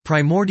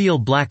Primordial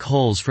black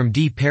holes from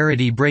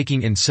D-parity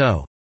breaking in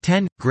SO.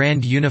 10.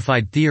 Grand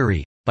Unified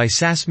Theory, by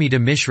Sasmita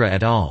Mishra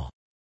et al.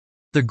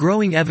 The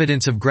growing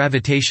evidence of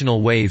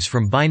gravitational waves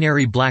from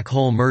binary black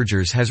hole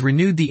mergers has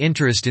renewed the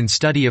interest in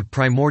study of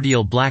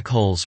primordial black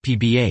holes,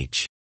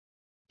 PBH.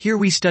 Here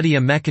we study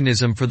a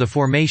mechanism for the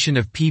formation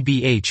of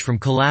PBH from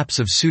collapse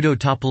of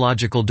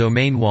pseudo-topological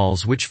domain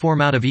walls which form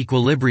out of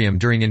equilibrium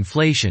during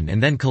inflation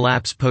and then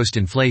collapse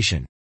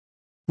post-inflation.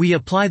 We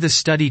apply the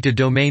study to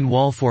domain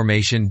wall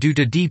formation due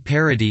to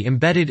D-parity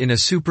embedded in a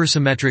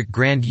supersymmetric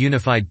grand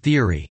unified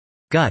theory,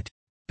 GUT,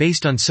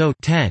 based on SO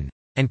 10,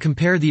 and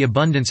compare the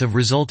abundance of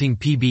resulting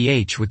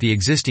PBH with the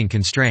existing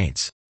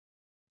constraints.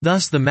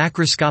 Thus the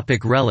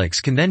macroscopic relics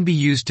can then be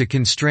used to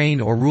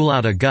constrain or rule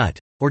out a GUT,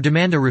 or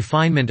demand a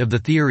refinement of the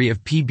theory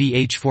of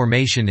PBH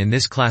formation in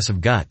this class of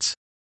GUTs.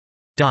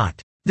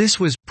 This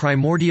was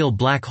Primordial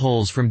Black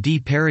Holes from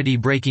D-parity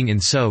breaking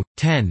in SO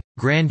 10,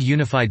 Grand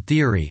Unified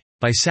Theory,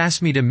 by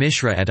Sasmita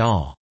Mishra et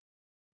al.